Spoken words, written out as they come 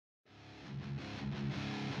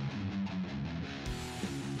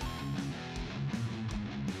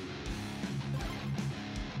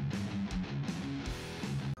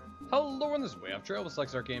Hello, and this is Wayoff Trail with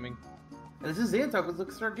Lexar Gaming. This is Antok with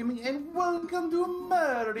Lexar Gaming, and welcome to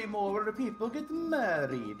Marry More, where the people get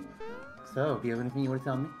married. So, do you have anything you want to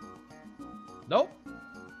tell me? Nope.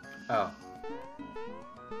 Oh.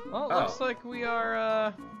 Well, it looks like we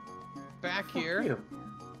are, back here. You.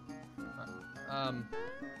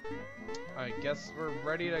 I guess we're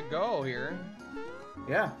ready to go here.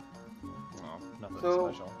 Yeah. Oh, nothing So,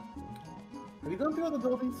 special. Have you gone through all the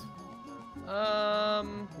buildings? I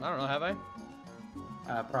don't know, have I?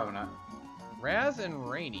 Probably not. Raz and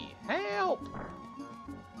Rainy, help!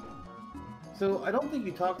 So, I don't think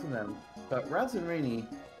you talked to them, but Raz and Rainy...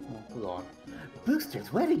 Well, go on.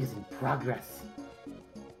 Booster's wedding is in progress.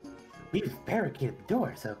 We've barricaded the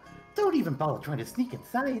door, so don't even bother trying to sneak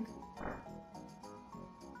inside.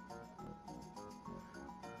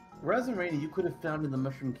 Raz and Rainy, you could have found in the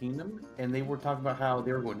Mushroom Kingdom, and they were talking about how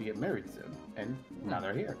they were going to get married soon, and now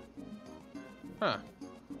they're here. Huh.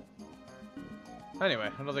 Anyway,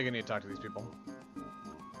 I don't think I need to talk to these people.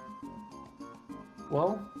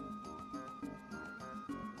 Well...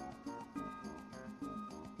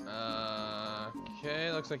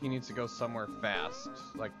 Okay, looks like he needs to go somewhere fast.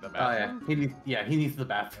 Like the Oh bathroom? yeah, he needs the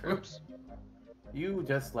bathroom. Oops. You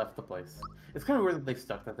just left the place. It's kind of weird that they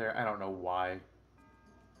stuck that there. I don't know why.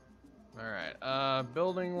 Alright,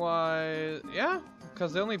 building-wise... Yeah,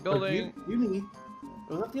 because the only building... You need...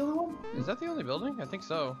 Was that the only one? Is that the only building? I think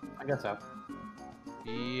so. I guess so.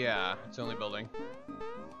 Yeah, it's the only building.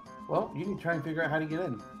 Well, you need to try and figure out how to get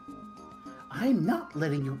in. I'm not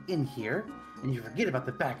letting you in here, and you forget about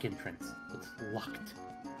the back entrance. It's locked.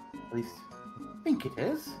 At least, I think it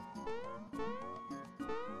is.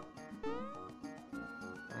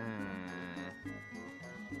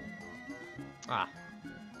 Ah.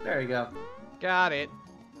 There you go. Got it.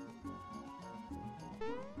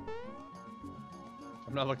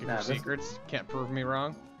 I'm not looking for secrets. Can't prove me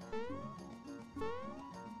wrong.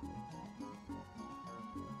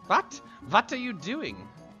 What? What are you doing?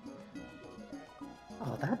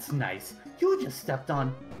 Oh, that's nice. You just stepped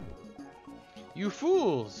on... You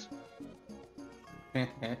fools! Can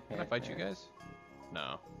I fight you guys?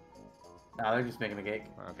 No. No, they're just making a cake.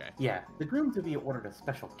 Okay. Yeah, the groom-to-be ordered a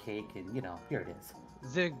special cake, and, you know, here it is.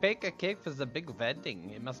 They bake a cake for the big wedding.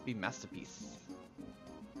 It must be masterpiece.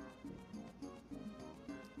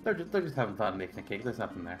 They're just having fun making a cake. There's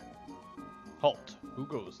nothing there. Halt. Who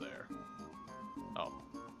goes there? Oh.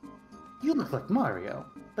 You look like Mario,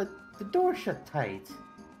 but the door's shut tight.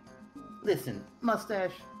 Listen,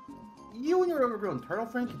 Mustache, you and your overgrown turtle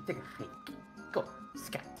friend can take a hike. Go,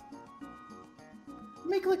 scat.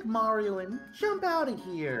 Make like Mario and jump out of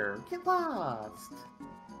here. Get lost.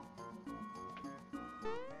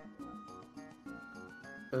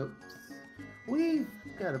 Oops. We've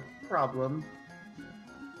got a problem.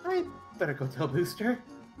 I better go tell Booster.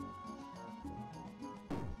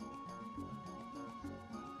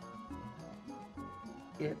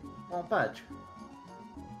 It won't budge.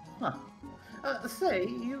 Huh. Say,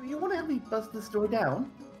 you want to have me bust this door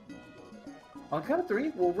down? On count of 3,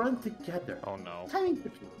 we'll run together. Oh no. Timing for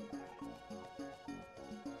 2.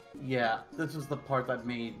 Yeah, this was the part that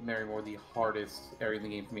made Marrymore the hardest area in the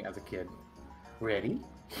game for me as a kid. Ready?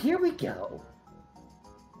 Here we go!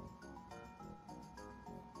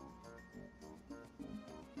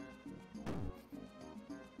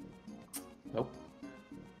 Nope.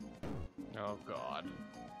 Oh god.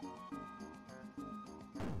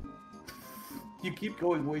 You keep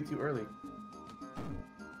going way too early.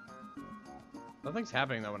 Nothing's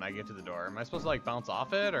happening though when I get to the door. Am I supposed to like bounce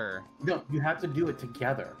off it or? No, you have to do it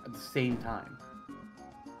together at the same time.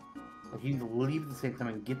 Like you need to leave at the same time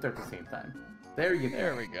and get there at the same time. There you go.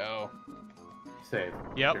 There we go. Save.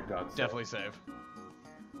 Yep, definitely save.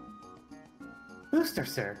 Booster,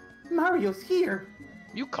 sir. Mario's here.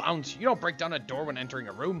 You clowns! You don't break down a door when entering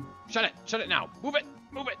a room. Shut it! Shut it now! Move it!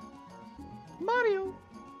 Move it! Mario!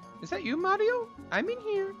 Is that you, Mario? I'm in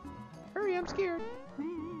here. Hurry, I'm scared.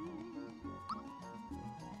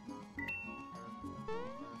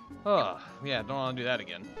 Oh, yeah, don't want to do that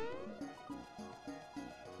again.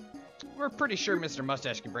 We're pretty sure Mr.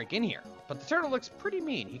 Mustache can break in here, but the turtle looks pretty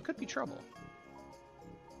mean. He could be trouble.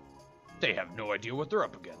 They have no idea what they're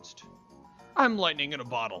up against. I'm lightning in a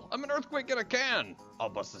bottle. I'm an earthquake in a can. I'll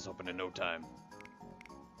bust this open in no time.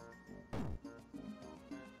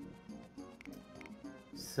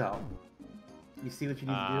 So, you see what you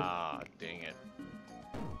need to Ah, dang it.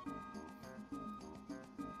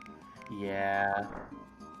 do? Yeah.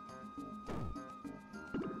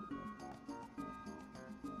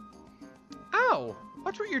 Ow!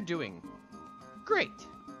 Watch what you're doing. Great.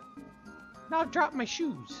 Now I've dropped my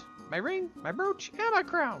shoes, my ring, my brooch, and my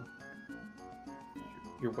crown.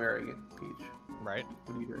 You're wearing it, Peach. Right.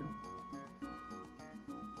 What are you doing?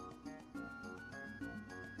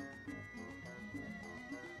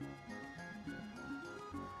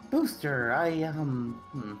 Booster,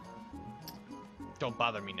 Don't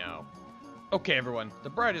bother me now. Okay, everyone. The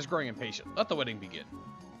bride is growing impatient. Let the wedding begin.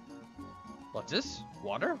 What's this?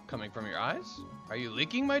 Water coming from your eyes? Are you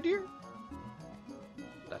leaking, my dear?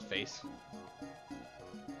 That face.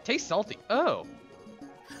 Tastes salty. Oh.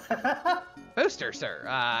 Booster, sir.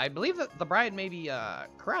 I believe that the bride may be,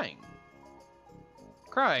 crying.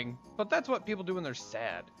 Crying? But that's what people do when they're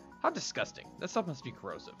sad. How disgusting. This stuff must be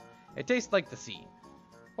corrosive. It tastes like the sea.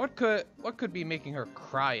 What could be making her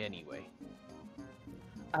cry anyway?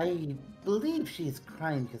 I believe she's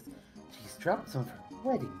crying because she's dropped some of her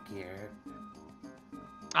wedding gear.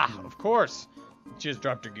 Ah, of course. She has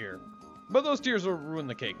dropped her gear. But those tears will ruin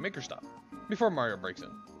the cake. Make her stop. Before Mario breaks in.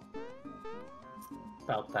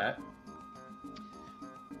 About that.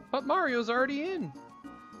 But Mario's already in.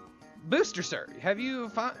 Booster, sir. Have you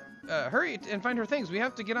hurry and find her things. We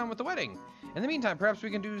have to get on with the wedding. In the meantime, perhaps we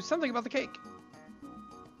can do something about the cake.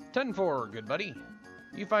 10-4, good buddy.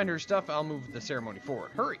 You find her stuff, I'll move the ceremony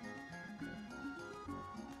forward. Hurry.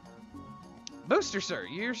 Booster, sir,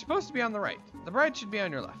 you're supposed to be on the right. The bride should be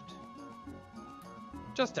on your left.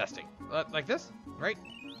 Just testing. Like this? Right?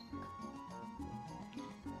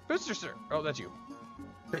 Booster, sir. Oh, that's you.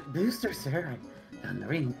 Booster, sir. On the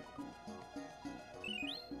ring.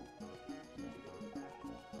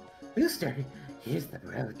 Booster, here's the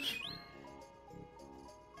brooch.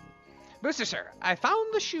 Booster, sir, I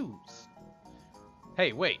found the shoes.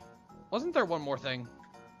 Hey, wait. Wasn't there one more thing?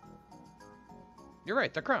 You're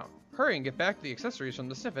right, the crown. Hurry and get back the accessories from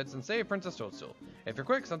the snippets and save Princess Toadstool. If you're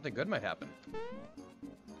quick, something good might happen.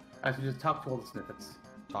 I should just talk to all the snippets.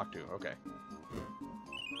 Talk to, okay.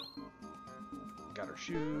 Got her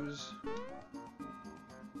shoes.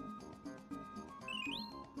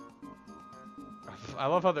 I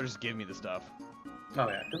love how they're just giving me the stuff. Oh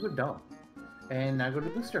yeah, those are dumb. And now go to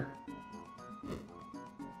Booster.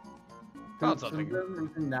 Found something.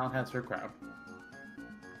 Reason now has her crown.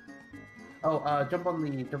 Oh, jump on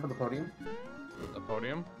the podium. The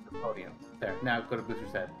podium? The podium. There. Now go to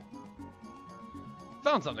Booster's head.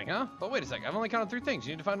 Found something, huh? But wait a sec. I've only counted 3 things.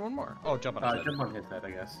 You need to find one more. Oh, jump on his head. Jump on his head, I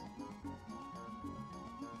guess.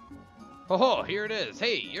 Oh, here it is.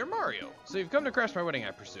 Hey, you're Mario. So you've come to crash my wedding, I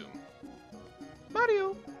presume.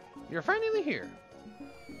 Mario, you're finally here.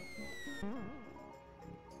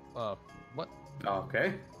 What?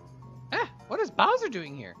 Okay. What is Bowser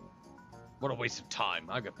doing here? What a waste of time.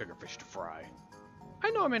 I've got bigger fish to fry. I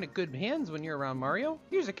know I'm in good hands when you're around, Mario.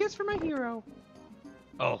 Here's a kiss for my hero.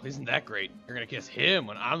 Oh, isn't that great? You're gonna kiss him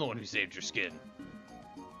when I'm the one who saved your skin.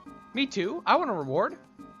 Me too. I want a reward.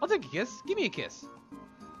 I'll take a kiss. Give me a kiss.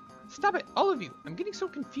 Stop it, all of you. I'm getting so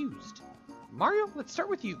confused. Mario, let's start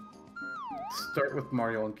with you. Start with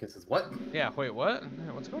Mario and kisses. What? Yeah, wait, what?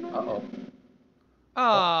 What's going on? Uh-oh.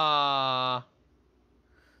 Ah.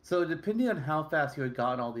 So depending on how fast you had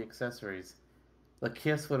gotten all the accessories, the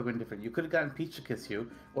kiss would have been different. You could have gotten Peach to kiss you,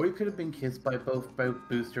 or you could have been kissed by both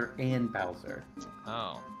Booster and Bowser.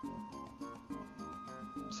 Oh.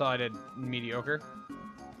 So I did mediocre?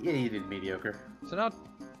 Yeah, you did mediocre. So now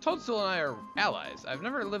Toadstool and I are allies. I've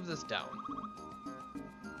never lived this down.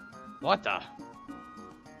 What the?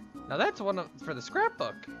 Now that's one for the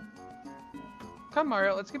scrapbook. Come,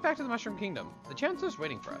 Mario, let's get back to the Mushroom Kingdom. The Chancellor's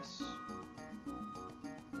waiting for us.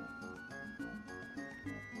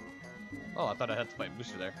 Oh, I thought I had to fight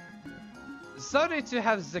Booster there. Sorry to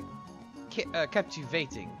have kept you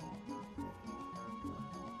waiting.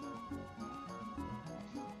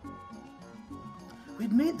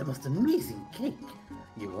 We've made the most amazing cake.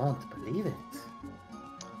 You won't believe it.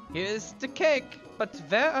 Here's the cake, but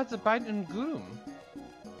where are the bride and groom?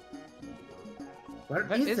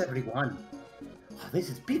 Where is everyone? Oh, this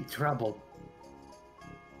is big trouble.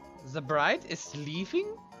 The bride is leaving?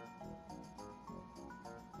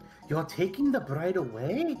 You're taking the bride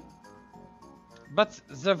away? But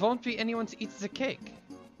there won't be anyone to eat the cake.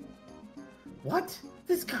 What?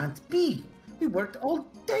 This can't be. We worked all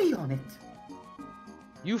day on it.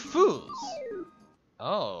 You fools!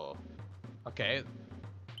 Oh. Okay.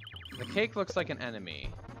 The cake looks like an enemy.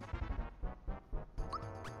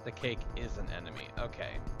 The cake is an enemy.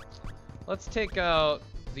 Okay. Let's take out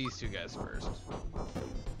these 2 guys first.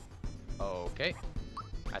 Okay.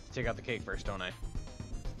 I have to take out the cake first, don't I?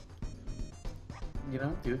 You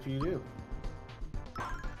know, do what you do.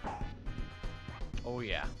 Oh,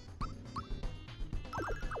 yeah.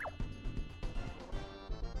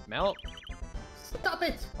 Melt. Stop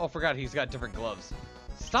it! Oh, forgot he's got different gloves.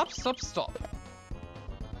 Stop, stop, stop.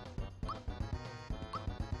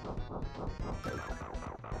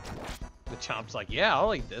 Chomp's like, yeah,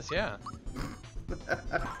 I'll eat this, yeah.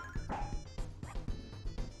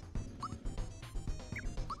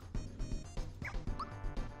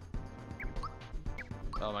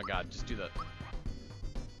 Oh my god, just do that.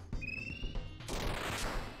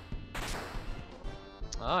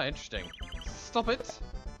 Ah, interesting. Stop it.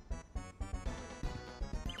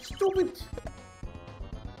 Stop it!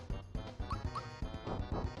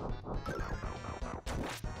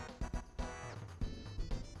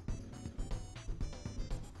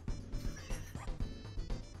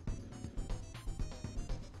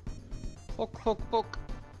 Poke, poke, poke.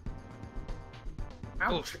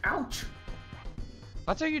 Ouch, ouch!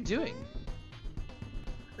 What are you doing?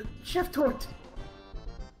 Chef Tort!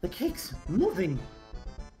 The cake's moving!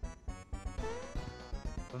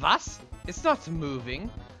 Was? It's not moving.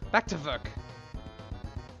 Back to work.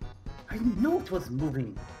 I know it was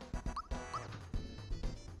moving.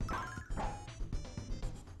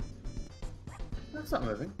 That's not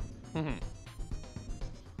moving.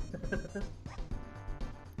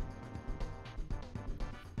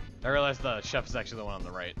 I realized the chef is actually the one on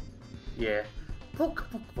the right. Yeah. Poke,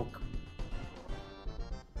 poke, poke.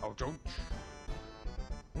 Oh, don't.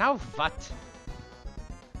 Now what?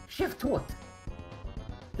 Chef Tort!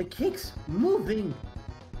 The cake's moving!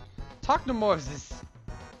 Talk no more of this.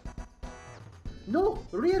 No,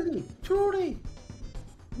 really, truly!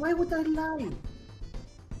 Why would I lie?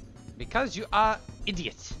 Because you are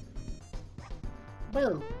idiot.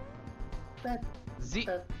 Well, that...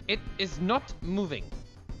 It is not moving.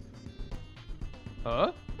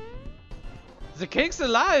 Huh? The cake's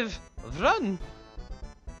alive! Run!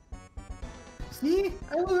 See?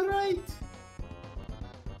 I was right!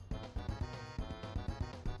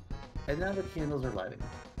 And now the candles are lighting.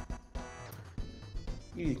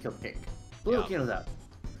 You need to kill the cake. Blow the candles out.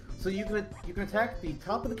 So you can attack the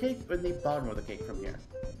top of the cake or the bottom of the cake from here.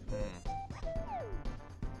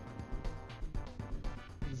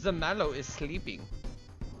 The mallow is sleeping.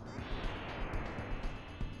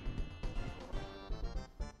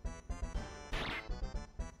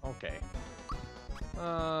 Okay.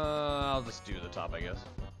 I'll just do the top, I guess.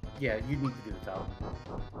 Yeah, you need to do the top.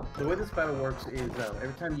 The way this battle works is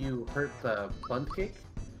every time you hurt the bund cake,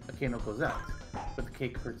 a candle goes out. But the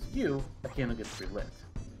cake hurts you, a candle gets relit.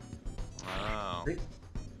 Wow. See?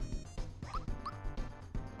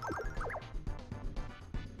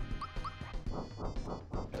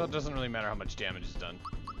 So it doesn't really matter how much damage is done.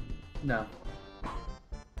 No.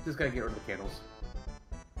 Just gotta get rid of the candles.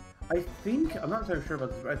 I think, I'm not entirely sure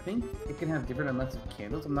about this, but I think it can have different amounts of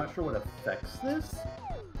candles. I'm not sure what affects this,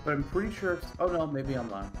 but I'm pretty sure it's, oh no, maybe I'm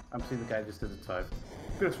lying. I'm seeing the guy just did it 5.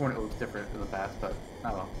 I could have sworn it was different in the past, but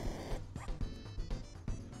I don't know.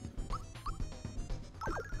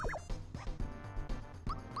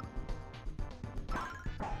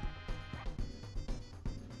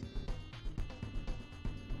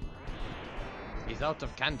 He's out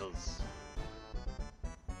of candles.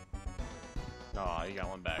 Oh, you got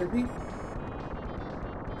one back. Is he?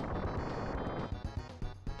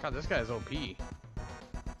 God, this guy's OP.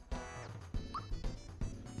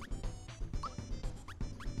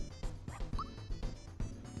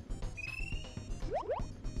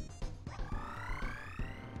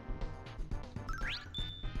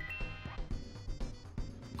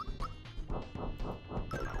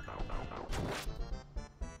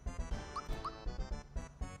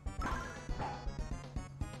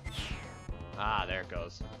 Ah, there it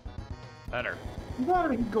goes. Better.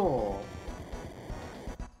 There you go.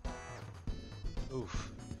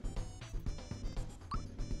 Oof.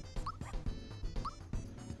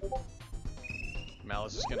 Mal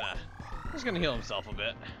is just gonna heal himself a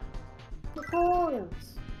bit. Of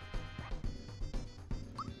course.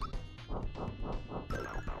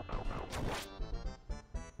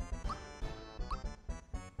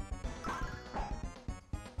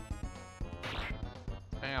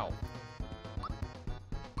 Ow.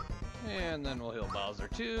 And then we'll heal Bowser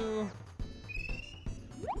too.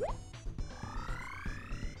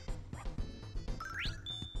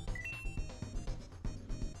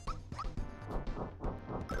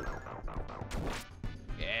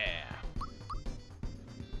 Yeah.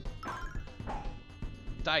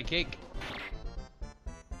 Die cake.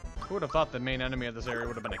 Who would have thought the main enemy of this area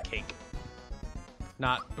would have been a cake?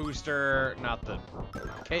 Not Booster, not the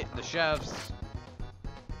chefs.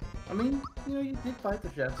 I mean, you know, you did fight the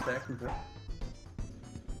chef stack and stuff.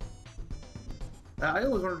 I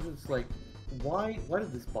always wondered, just like, why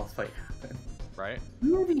did this boss fight happen? Right?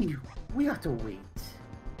 Maybe we have to wait.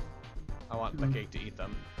 I want the cake to eat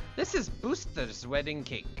them. This is Booster's wedding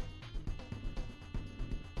cake.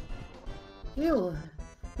 He'll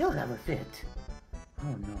have a fit.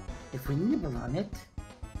 Oh no. if we nibble on it.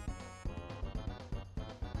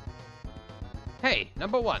 Hey,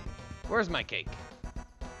 number one, where's my cake?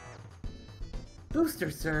 Booster,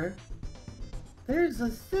 sir. There's a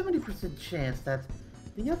 70% chance that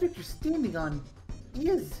the object you're standing on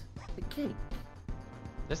is a cake.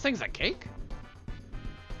 This thing's a cake?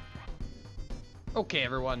 Okay,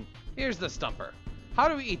 everyone, here's the stumper. How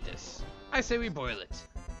do we eat this? I say we boil it.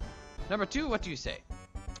 Number two, what do you say?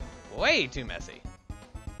 Way too messy.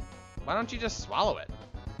 Why don't you just swallow it?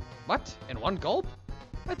 What? In one gulp?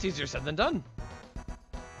 That's easier said than done.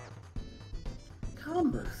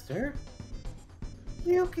 Come, Booster.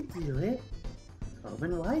 You can do it.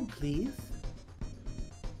 Open wide, please.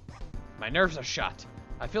 My nerves are shot.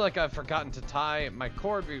 I feel like I've forgotten to tie my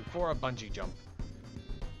cord before a bungee jump.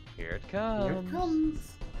 Here it comes. Here it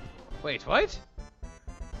comes. Wait, what?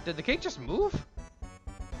 Did the cake just move?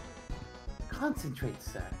 Concentrate,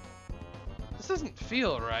 sir. This doesn't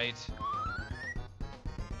feel right.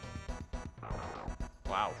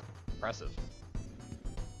 Wow, impressive.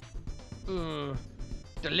 Ooh,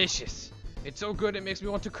 delicious. It's so good it makes me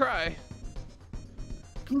want to cry.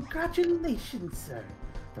 Congratulations, sir.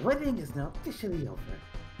 The wedding is now officially over.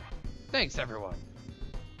 Thanks, everyone.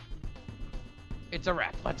 It's a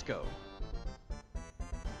wrap. Let's go.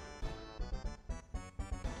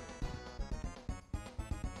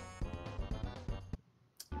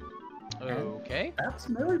 Okay. That's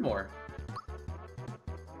Marrymore.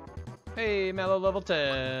 Hey, Mallow level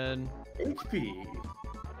 10. HP.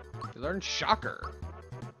 You learned Shocker.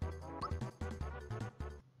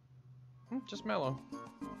 Just Mallow.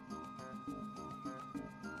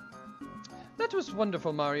 That was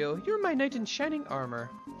wonderful, Mario. You're my knight in shining armor.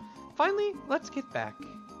 Finally, let's get back.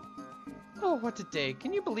 Oh, what a day.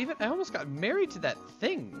 Can you believe it? I almost got married to that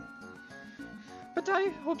thing. But I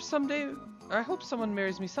hope someone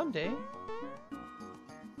marries me someday.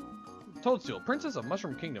 Toadstool, Princess of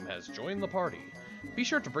Mushroom Kingdom, has joined the party. Be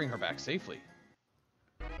sure to bring her back safely.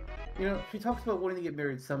 You know, she talks about wanting to get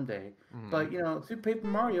married someday. But, you know, Super Paper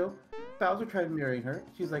Mario, Bowser tried marrying her.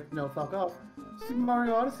 She's like, no, fuck off. Super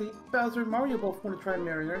Mario Odyssey, Bowser and Mario both want to try and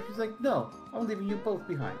marry her. She's like, no, I'm leaving you both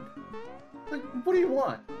behind. Like, what do you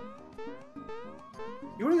want?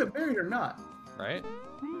 You want to get married or not? Right?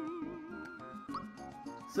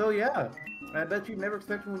 So, yeah. I bet you never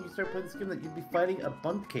expected when you start playing this game that you'd be fighting a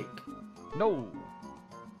bundt cake. No.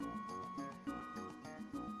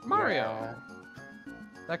 Mario. Yeah.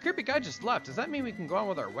 That creepy guy just left. Does that mean we can go on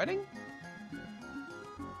with our wedding?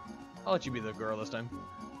 I'll let you be the girl this time.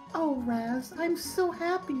 Oh, Raz, I'm so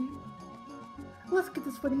happy. Let's get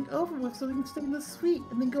this wedding over with so we can stay in the suite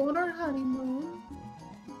and then go on our honeymoon.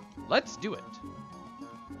 Let's do it.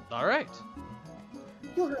 All right.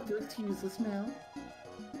 You'll have to excuse us now.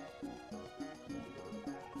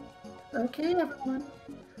 Okay, everyone.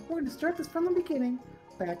 We're going to start this from the beginning.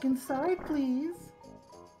 Back inside, please.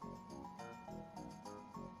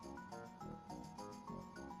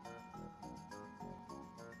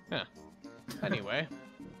 Huh. Anyway.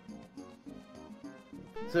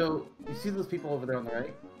 So, you see those people over there on the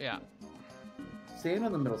right? Yeah. Stand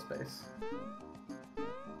on the middle space.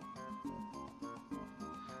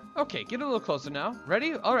 Okay, get a little closer now.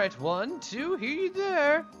 Ready? All right, 1, 2, hear you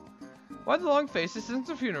there. Why the long face? This isn't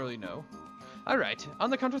a funeral, you know. All right,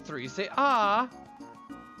 on the count of 3, say ah.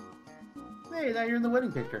 Hey, now you're in the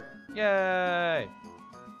wedding picture. Yay.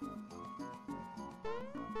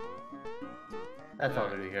 That's all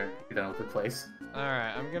I'm gonna do here. You're done with the place. All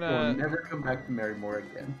right, I'm We'll gonna. never come back to Marrymore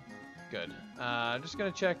again. Good. I'm just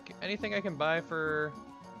gonna check anything I can buy for.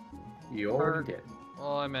 You already did.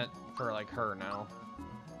 Well, I meant for like her now.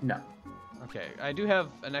 No. Okay, I do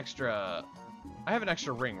have an extra. I have an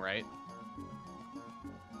extra ring, right?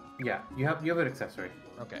 Yeah, you have an accessory.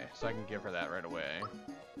 Okay, so I can give her that right away.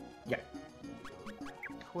 Yeah.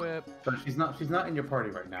 Equip. But she's not in your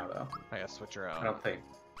party right now though. I gotta switch her I out. don't think.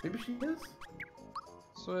 Maybe she is?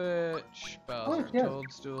 Switch. Bowser yeah.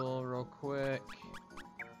 Toadstool real quick.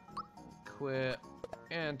 Equip.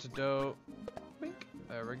 Antidote. Wink.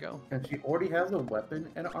 There we go. And she already has a weapon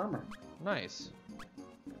and armor. Nice.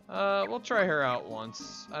 We'll try her out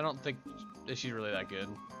once. I don't think is she really that good.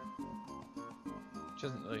 She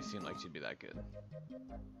doesn't really seem like she'd be that good.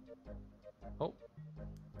 Oh.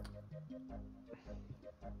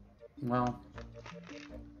 Well,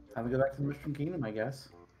 time to go back to the Mushroom Kingdom, I guess.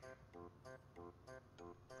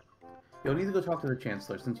 You'll need to go talk to the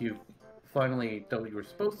Chancellor since you've finally done what you were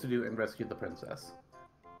supposed to do and rescued the princess.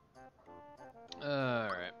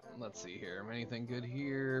 Alright, let's see here. Anything good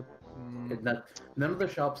here? None of the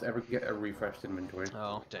shops ever get a refreshed inventory.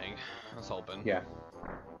 Oh, dang. I was hoping. Yeah.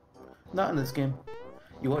 Not in this game.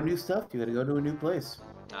 You want new stuff, you gotta go to a new place.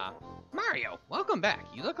 Ah. Welcome back.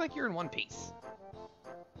 You look like you're in one piece.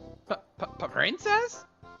 Princess?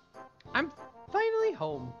 I'm finally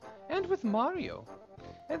home, and with Mario.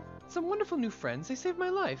 And some wonderful new friends. They saved my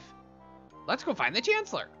life. Let's go find the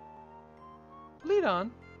Chancellor. Lead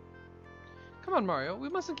on. Come on, Mario. We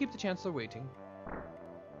mustn't keep the Chancellor waiting.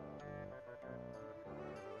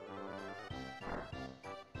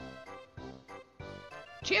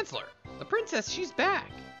 Chancellor! The princess, she's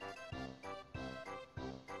back!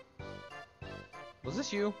 Was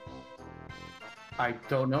this you? I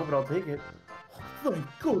don't know, but I'll take it. Oh, thank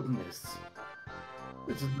goodness.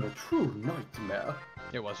 This is a true nightmare.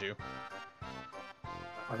 It was you.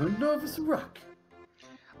 I'm a nervous wreck.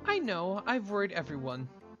 I know, I've worried everyone.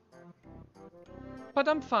 But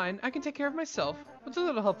I'm fine, I can take care of myself, with a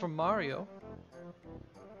little help from Mario.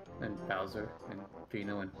 And Bowser, and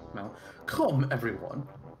Gino, and Mel. Come, everyone.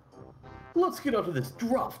 Let's get out of this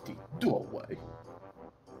drafty doorway.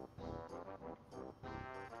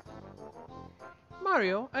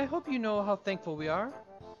 Mario, I hope you know how thankful we are.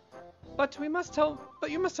 But you must tell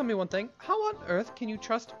me one thing. How on earth can you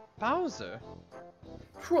trust Bowser?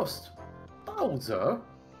 Trust Bowser?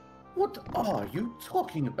 What are you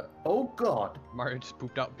talking about? Oh God! Mario just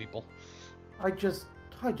pooped out people. I just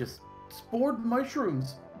spored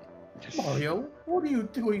mushrooms. Mario, what are you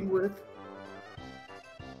doing with?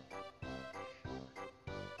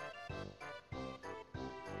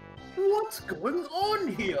 What's going on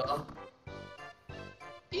here?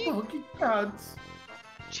 Oh, you can't.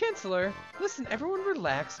 Chancellor, listen, everyone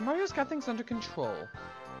relax. Mario's got things under control.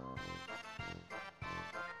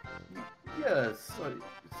 Yes, I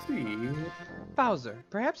see. Bowser,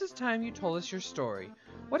 perhaps it's time you told us your story.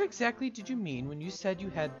 What exactly did you mean when you said you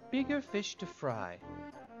had bigger fish to fry?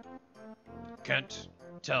 Can't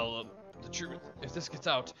tell the truth. If this gets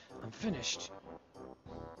out, I'm finished.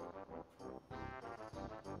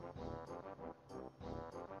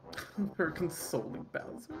 Her consoling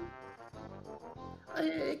Bowser.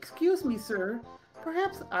 Excuse me, sir.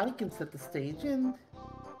 Perhaps I can set the stage and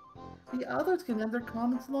the others can add their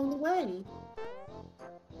comments along the way.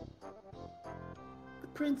 The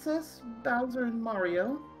princess, Bowser, and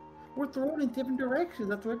Mario were thrown in different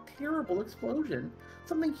directions after a terrible explosion.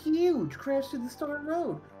 Something huge crashed through the Star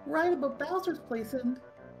Road, right above Bowser's place, and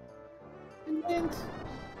went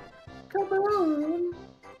kaboom!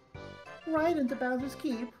 Right into Bowser's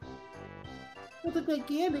Keep with a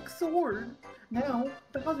gigantic sword. Now,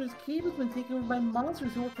 Bowser's Keep has been taken over by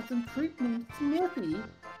monsters who work for some creep named Smithy.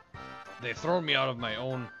 They've thrown me out of my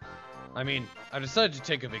own... I decided to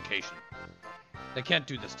take a vacation. They can't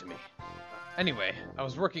do this to me. Anyway, I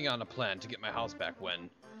was working on a plan to get my house back when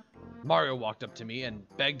Mario walked up to me and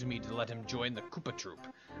begged me to let him join the Koopa Troop.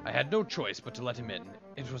 I had no choice but to let him in.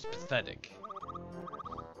 It was pathetic.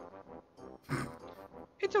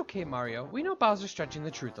 It's okay, Mario. We know Bowser's stretching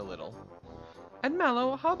the truth a little. And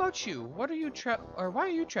Mallow, how about you? Why are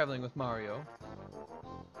you traveling with Mario?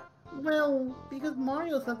 Well, because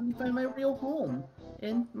Mario's helping me find my real home.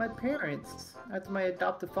 And my parents, after my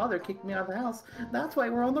adoptive father kicked me out of the house, that's why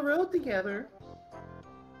we're on the road together.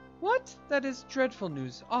 What? That is dreadful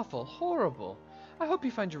news. Awful. Horrible. I hope you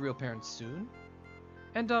find your real parents soon.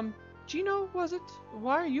 And, Gino, was it?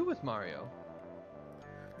 Why are you with Mario?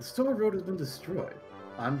 The Star Road has been destroyed.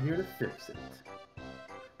 I'm here to fix it.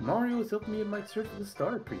 Mario has helped me in my search for the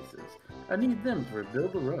star pieces. I need them to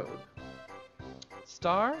rebuild the road.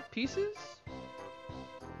 Star pieces?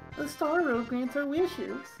 The Star Road grants our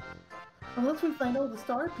wishes. Unless we find out the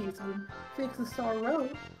star pieces and fix the Star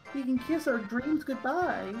Road, we can kiss our dreams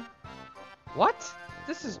goodbye. What?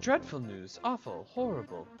 This is dreadful news. Awful.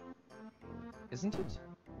 Horrible. Isn't it?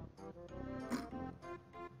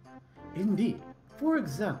 Indeed. For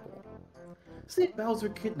example, say Bowser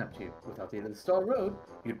kidnapped you. Without the aid of the Star Road,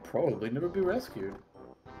 you'd probably never be rescued.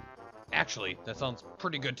 Actually, that sounds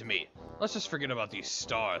pretty good to me. Let's just forget about these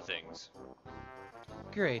star things.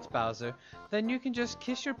 Great, Bowser. Then you can just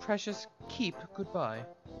kiss your precious keep goodbye.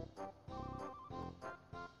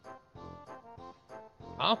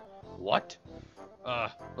 Huh? What?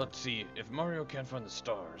 Let's see. If Mario can't find the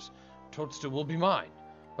stars, Toadstool will be mine.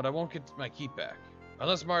 But I won't get my keep back.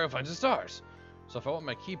 Unless Mario finds the stars. So if I want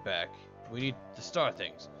my keep back, we need the star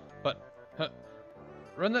things. But,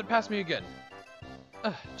 run that past me again.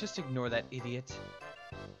 Just ignore that idiot.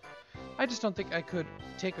 I just don't think I could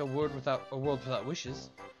take a world without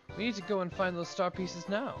wishes. We need to go and find those star pieces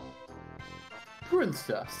now.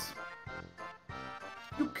 Princess!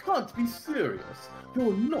 You can't be serious.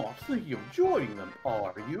 You're not thinking of joining them,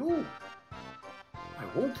 are you? I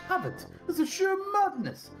won't have it. This is sheer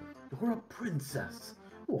madness. You're a princess.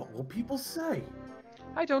 What will people say?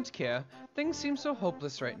 I don't care. Things seem so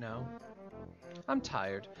hopeless right now. I'm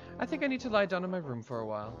tired. I think I need to lie down in my room for a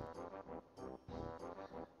while.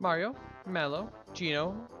 Mario, Mallow,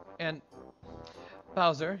 Gino, and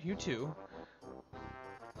Bowser, you too.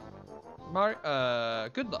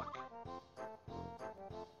 Good luck.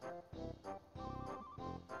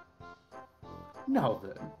 Now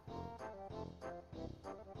then.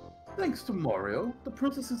 Thanks to Mario, the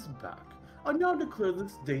princess is back. I now declare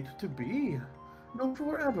this date to be no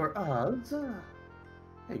forever as...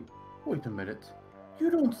 Hey, wait a minute. You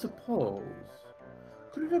don't suppose...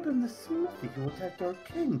 Could it have been the Smithy who attacked our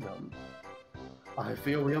kingdom? I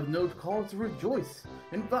feel we have no cause to rejoice.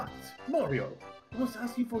 In fact, Mario, I must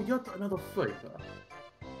ask you for yet another favor.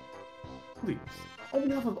 Please, on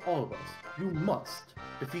behalf of all of us, you must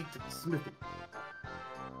defeat Smithy.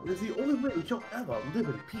 It is the only way we shall ever live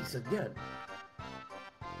in peace again.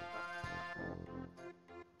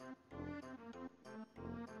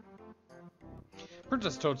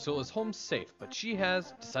 Princess Toadstool is home safe, but she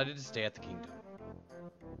has decided to stay at the kingdom.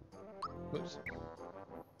 Oops.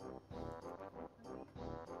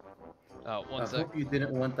 Oh, one sec. I hope you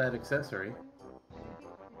didn't want that accessory.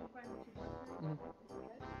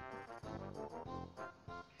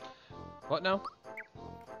 What now?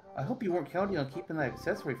 I hope you weren't counting on keeping that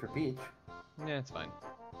accessory for Peach. Yeah, it's fine.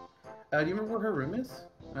 Do you remember where her room is?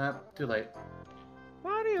 Too late.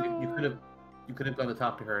 Mario! You could have gone to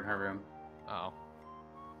talk to her in her room. Oh.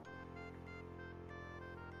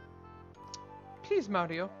 Please,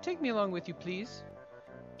 Mario, take me along with you, please.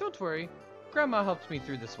 Don't worry. Grandma helped me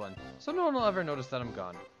through this one, so no one will ever notice that I'm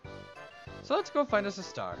gone. So let's go find us a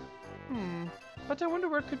star. But I wonder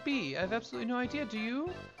where it could be. I have absolutely no idea, do you?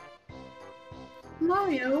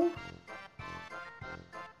 Mario!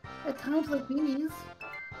 At times like these...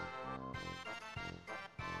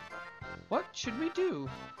 What should we do?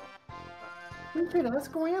 We could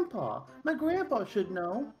ask Grandpa. My grandpa should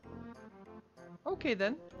know. Okay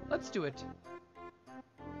then, let's do it.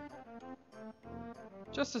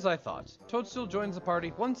 Just as I thought, Toadstool joins the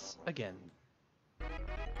party once again.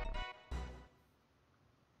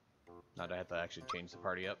 Now do I have to actually change the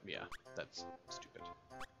party up? Yeah, that's stupid.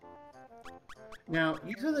 Now,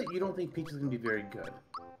 you said that you don't think Peach is going to be very good.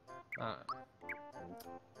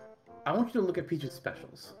 I want you to look at Peach's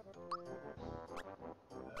specials.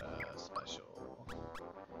 Special.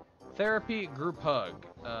 Therapy, group hug.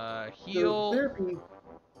 Heal... So therapy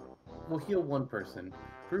will heal one person.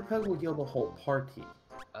 Group hug will heal the whole party.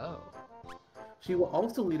 Oh. She will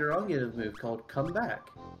also lead her on a move called Come Back,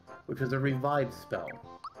 which is a revive spell.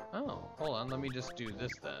 Oh, hold on, let me just do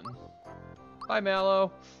this then. Bye,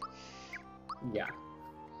 Mallow. Yeah.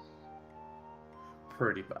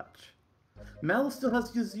 Pretty much. Mallow still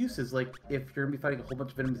has his uses, like if you're going to be fighting a whole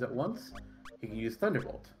bunch of enemies at once, you can use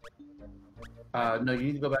Thunderbolt. No, you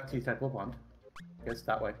need to go back to your Tadpole Pond. Yes,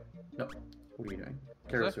 that way. No. What are you doing?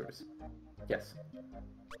 Carosaurus. Yes.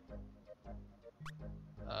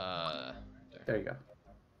 There you go.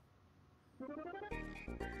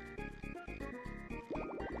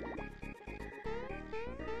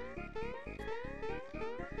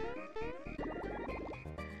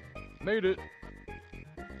 Made it.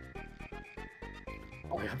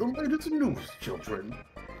 I have the latest news, children.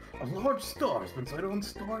 A large star has been sighted on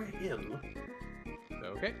Star Hill.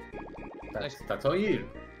 Okay. That's all you need.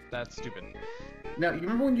 That's stupid. Now, you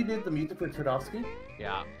remember when you did the music for Tudovsky?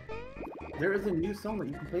 Yeah. There is a new song that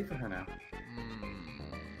you can play for her now.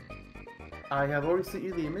 I have already sent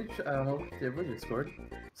you the image over the Discord,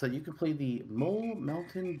 so you can play the Mole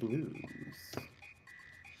Mountain Blues.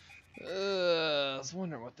 I was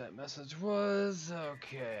wondering what that message was.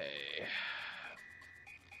 Okay.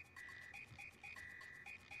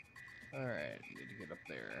 Alright, need to get up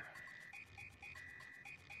there.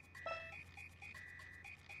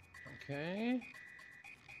 Okay.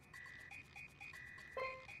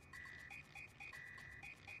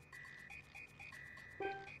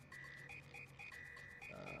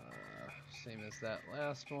 Same as that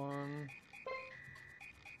last one.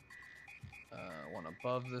 One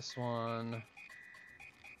above this one.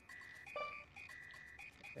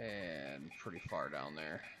 And pretty far down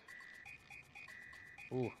there.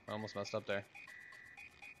 Ooh, I almost messed up there.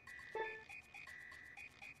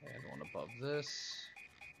 And one above this.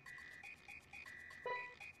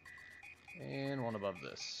 And one above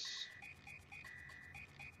this.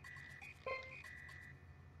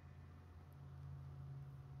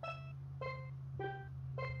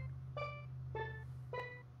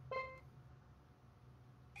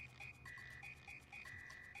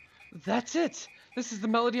 That's it! This is the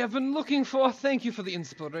melody I've been looking for! Thank you for the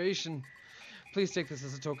inspiration. Please take this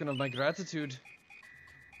as a token of my gratitude.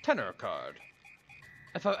 Tenor card.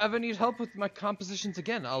 If I ever need help with my compositions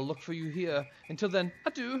again, I'll look for you here. Until then,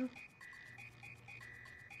 adieu.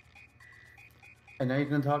 And now you're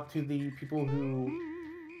gonna talk to the people who,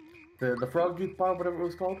 the Frog Juice Bar, whatever it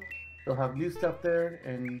was called. They'll have new stuff there,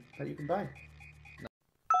 and that you can buy.